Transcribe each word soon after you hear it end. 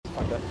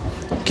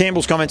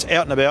Campbell's comments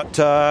out and about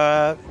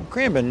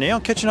Cranbourne now.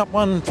 Catching up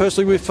one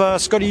firstly with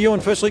Scotty Ewen.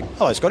 Firstly,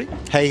 hello Scotty.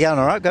 How you going?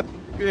 All right, good.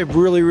 Yeah,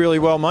 really, really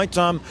well, mate.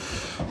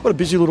 What a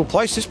busy little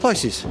place this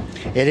place is.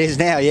 It is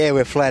now, yeah.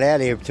 We're flat out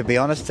here, to be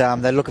honest.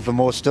 They're looking for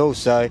more stalls,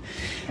 so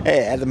yeah,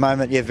 at the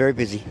moment, yeah, very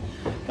busy.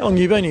 How long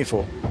have you been here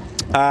for?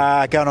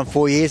 Going on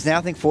 4 years now,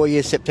 I think 4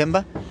 years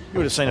September. You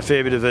would have seen a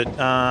fair bit of it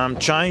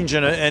change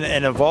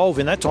and evolve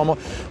in that time. I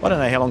don't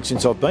know how long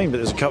since I've been, but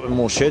there's a couple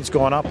more sheds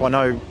going up. I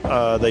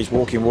know these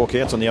walk-in,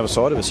 walk-outs on the other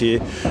side of us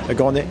here are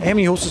gone there. How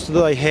many horses do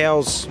they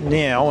house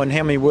now, and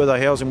how many were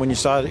they housing when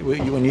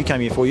you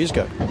came here 4 years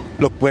ago?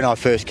 Look, when I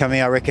first came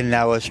here, I reckon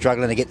they were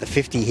struggling to get the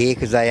 50 here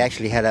because they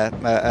actually had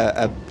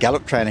a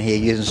gallop trainer here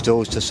using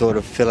stalls to sort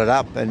of fill it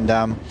up. And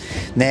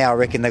now I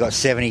reckon they've got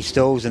 70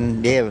 stalls,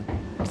 and yeah,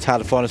 it's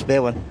hard to find a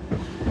spare one.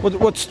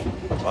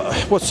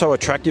 What's so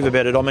attractive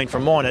about it? I mean,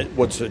 from mine,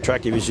 what's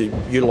attractive is the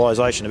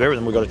utilisation of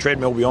everything. We've got a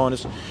treadmill behind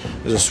us.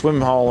 There's a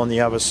swim hole on the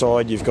other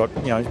side. You've got,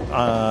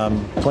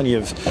 plenty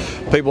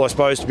of people, I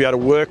suppose, to be able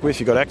to work with.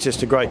 You've got access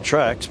to great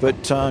tracks.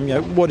 But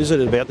what is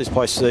it about this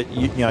place that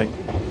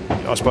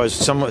I suppose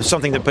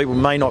something that people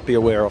may not be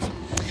aware of?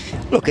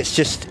 Look,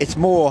 it's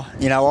more,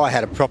 I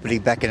had a property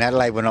back in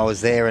Adelaide when I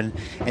was there, and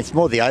it's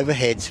more the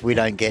overheads we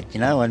don't get,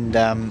 and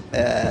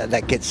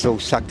that gets all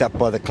sucked up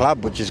by the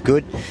club, which is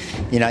good.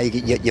 You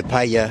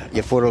pay your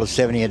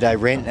 $4.70 a day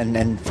rent,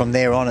 and from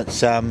there on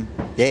it's, you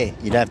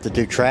don't have to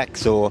do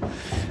tracks or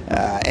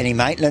any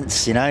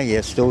maintenance,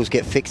 your stalls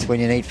get fixed when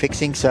you need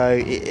fixing. So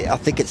I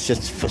think it's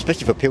just,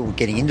 especially for people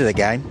getting into the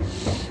game,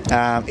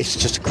 it's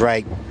just a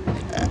great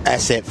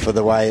asset for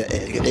the way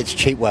it's a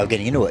cheap way of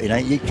getting into it.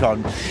 You try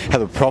and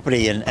have a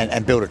property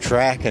and build a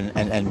track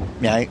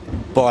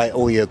and buy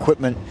all your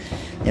equipment.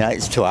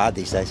 It's too hard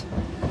these days.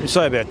 You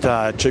say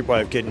about cheap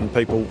way of getting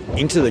people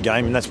into the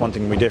game, and that's one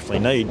thing we definitely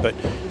need. But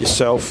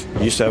yourself,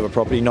 you used to have a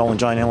property. Noel and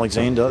Jane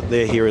Alexander,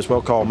 they're here as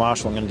well. Kyle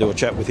Marshall, I'm going to do a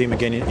chat with him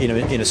again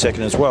in a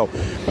second as well.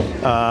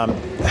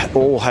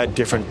 All had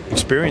different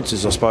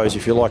experiences, I suppose,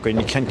 if you like. When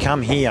you can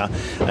come here,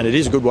 and it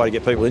is a good way to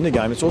get people in the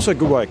game, it's also a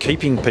good way of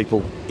keeping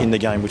people in the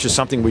game, which is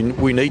something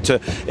we need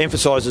to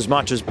emphasise as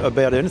much as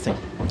about anything.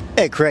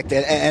 Yeah, correct.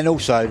 And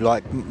also,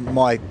 like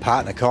my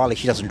partner Kylie,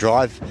 she doesn't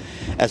drive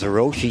as a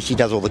rule. She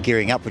does all the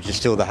gearing up, which is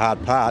still the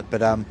hard part.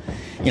 But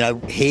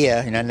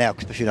here, now,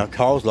 especially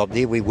Kyle's lobbed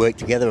here, we work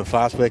together and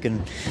fast work,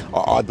 and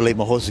I believe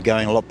my horse is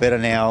going a lot better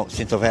now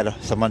since I've had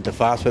someone to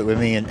fast work with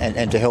me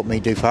and to help me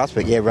do fast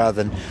work. Yeah,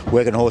 rather than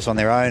working a horse on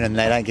their own and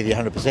they don't give you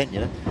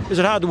 100%. Is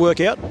it hard to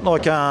work out?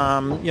 Like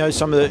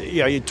some of the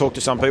you talk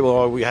to some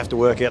people, we have to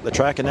work out the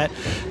track and that.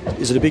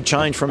 Is it a big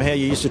change from how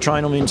you used to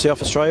train them in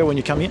South Australia when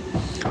you come here?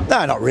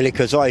 No, not really,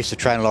 because I used to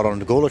train a lot on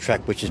the Gawler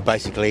track, which is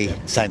basically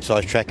the same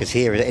size track as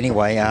here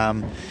anyway.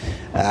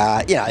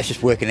 It's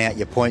just working out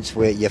your points,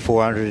 where your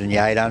 400 and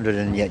your 800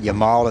 and your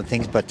mile and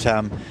things. But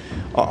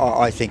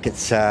I think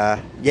it's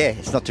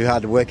not too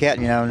hard to work out,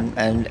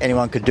 and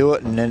anyone could do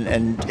it,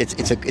 and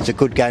it's a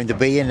good game to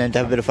be in and to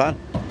have a bit of fun.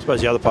 I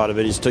suppose the other part of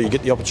it is too, you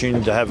get the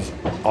opportunity to have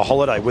a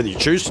holiday, whether you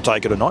choose to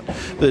take it or not.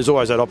 But there's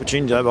always that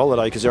opportunity to have a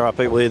holiday, because there are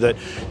people here that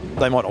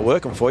they might not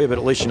work them for you, but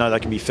at least they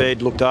can be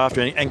fed, looked after,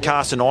 and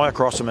cast an eye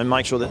across them and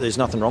make sure that there's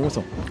nothing wrong with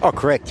them. Oh,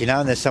 correct.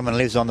 And there's someone who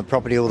lives on the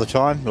property all the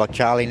time, like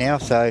Charlie now.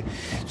 So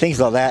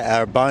things like that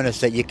are a bonus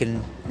that you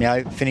can,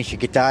 finish your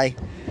day,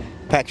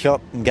 pack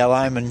shop and go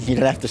home, and you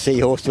don't have to see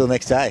your horse till the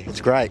next day.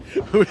 It's great.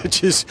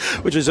 which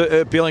is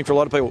appealing for a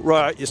lot of people.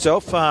 Right,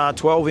 yourself,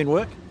 12 in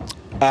work?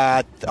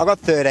 I've got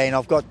 13.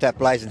 I've got that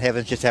Blazing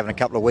Heavens just having a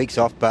couple of weeks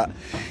off, but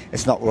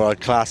it's not what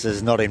I'd class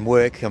as not in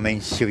work. I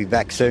mean, she'll be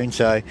back soon.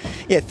 So,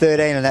 yeah,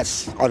 13, and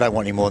I don't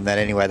want any more than that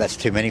anyway. That's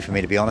too many for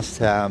me, to be honest.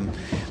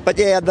 But,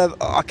 yeah,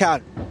 I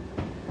can't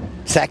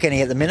sack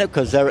any at the minute,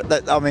 because a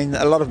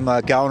lot of them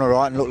are going all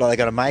right and look like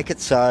they're going to make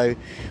it. So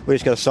we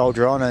just got to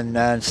soldier on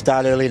and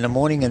start early in the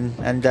morning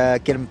and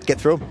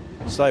get through them.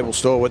 Stable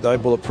stalwart though,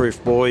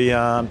 bulletproof boy.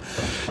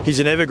 He's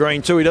an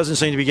evergreen too. He doesn't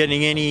seem to be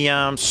getting any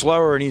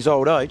slower in his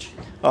old age.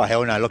 Oh,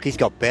 hell no. Look, he's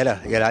got better.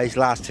 His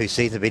last 2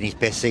 seasons have been his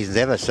best seasons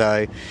ever.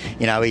 So,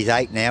 he's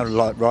 8 now,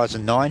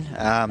 rising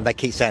 9. They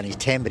keep saying he's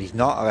 10, but he's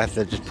not. I have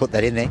to just put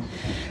that in there.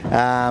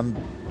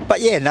 But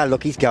yeah, no,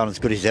 look, he's going as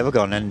good as he's ever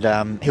gone,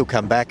 and he'll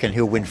come back and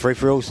he'll win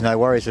free-for-alls, no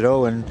worries at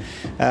all, and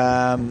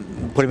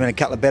put him in a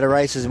couple of better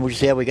races, and we'll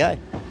just see how we go.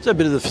 So a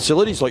bit of the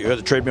facilities, like you've got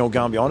the treadmill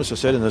going behind us, I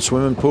said, and the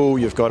swimming pool,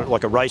 you've got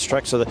like a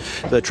racetrack, so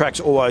the track's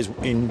always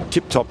in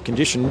tip-top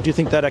condition. Do you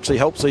think that actually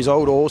helps these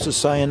older horses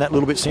stay in that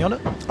little bit sound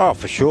it? Oh,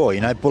 for sure.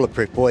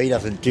 Bulletproof boy, he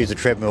doesn't use the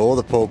treadmill or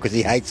the pool because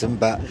he hates them,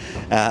 but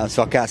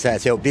so I can't say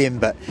it's helped him.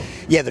 But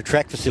yeah, the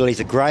track facilities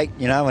are great,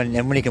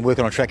 and when you can work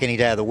on a track any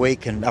day of the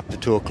week and up to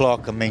 2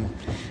 o'clock, I mean,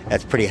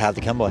 that's pretty hard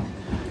to come by.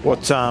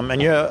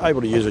 And you're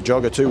able to use a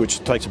jogger too,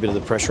 which takes a bit of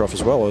the pressure off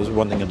as well. Was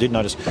one thing I did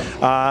notice.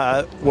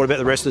 What about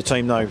the rest of the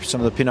team though? Some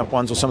of the pin-up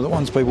ones, or some of the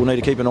ones people need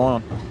to keep an eye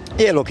on?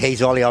 Yeah, look,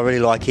 he's Ollie. I really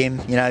like him.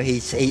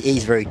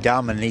 He's very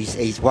dumb, and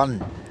he's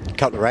won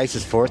couple of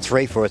races for us,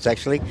 3 for us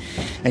actually.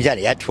 And he's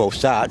only had 12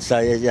 starts,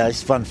 so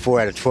he's won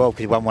 4 out of 12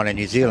 because he won one in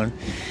New Zealand.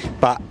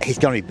 But he's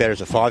going to be better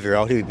as a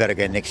 5-year-old. He'll be better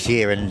again next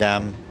year, and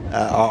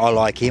I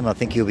like him. I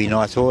think he'll be a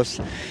nice horse.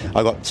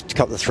 I got a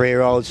couple of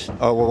 3-year-olds.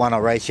 One I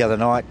raced the other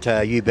night.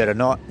 You Better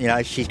Not.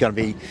 She's going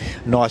to be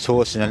a nice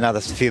horse in another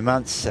few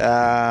months.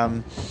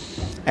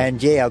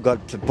 And yeah, I've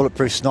got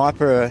Bulletproof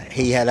Sniper.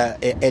 He had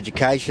an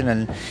education,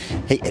 and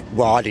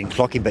I didn't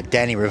clock him, but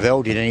Danny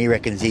Revell did, and he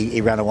reckons he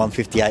ran a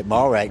 158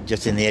 mile rate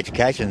just in the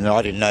education. And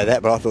I didn't know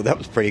that, but I thought that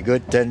was pretty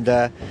good.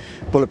 And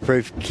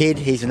Bulletproof Kid,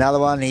 he's another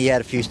one. He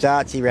had a few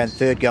starts. He ran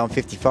third going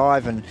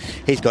 55, and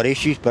he's got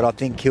issues, but I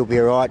think he'll be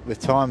all right with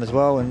time as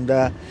well. And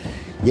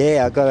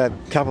yeah, I've got a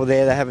couple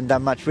there they haven't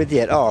done much with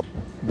yet.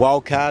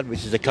 Wildcard,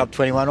 which is a Club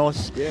 21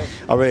 horse. Yeah.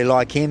 I really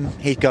like him.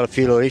 He's got a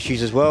few little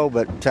issues as well,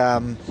 but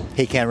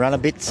he can run a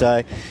bit.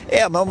 So,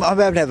 yeah, I'm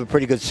hoping to have a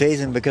pretty good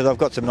season because I've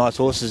got some nice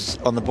horses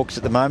on the books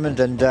at the moment,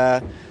 and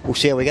we'll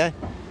see how we go.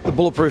 The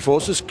Bulletproof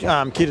horses,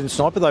 Kid and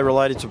Sniper, they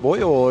related to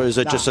Boy, or is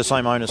it just the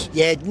same owners?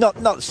 Yeah, not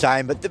the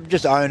same, but they're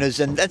just owners,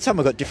 and some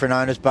have got different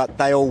owners, but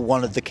they all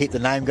wanted to keep the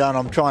name going.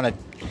 I'm trying to,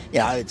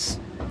 it's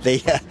the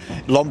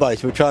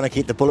Lombos. We're trying to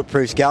keep the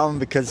Bulletproofs going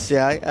because,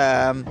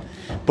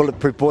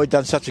 Bulletproof Boy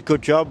done such a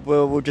good job.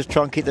 We'll just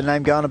try and keep the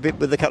name going a bit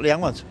with a couple of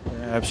young ones.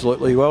 Yeah,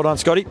 absolutely. Well done,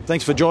 Scotty.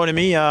 Thanks for joining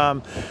me.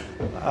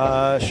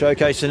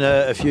 Showcasing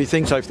a few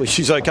things. Hopefully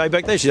she's okay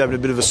back there. She's having a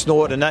bit of a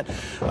snort and that.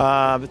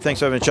 But thanks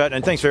for having a chat,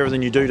 and thanks for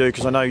everything you do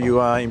because I know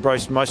you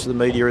embrace most of the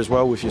media as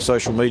well with your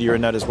social media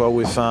and that as well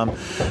with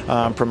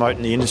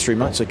promoting the industry,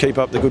 mate. So keep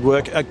up the good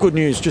work. Good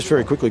news, just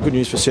very quickly, good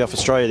news for South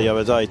Australia the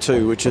other day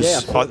too, which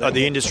is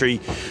the industry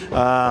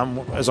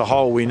as a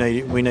whole. We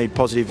need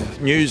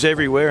positive news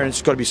everywhere, and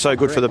it's got to be so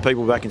good for the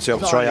people back in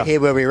South Australia. Here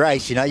where we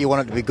race, you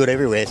want it to be good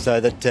everywhere so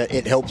that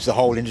it helps the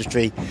whole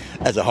industry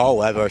as a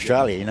whole over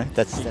Australia.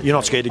 That's you're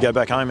not scared to go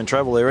back home and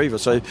travel there either,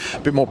 so a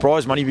bit more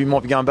prize money, you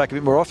might be going back a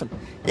bit more often.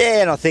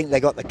 Yeah, and I think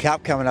they got the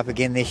Cup coming up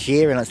again this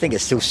year, and I think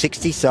it's still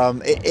 60, so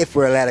if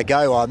we're allowed to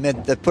go,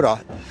 they put a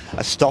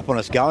stop on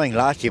us going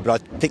last year,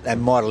 but I think they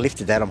might have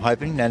lifted that, I'm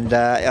hoping, and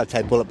I'll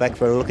take Bullet back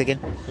for a look again.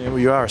 Yeah, well,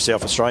 you are a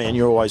South Australian,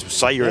 you always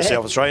say you're a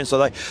South Australian,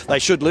 so they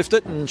should lift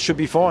it and should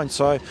be fine.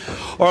 So,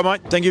 all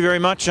right, mate, thank you very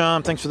much,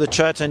 thanks for the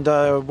chat, and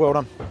well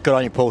done. Good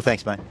on you, Paul,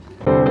 thanks, mate.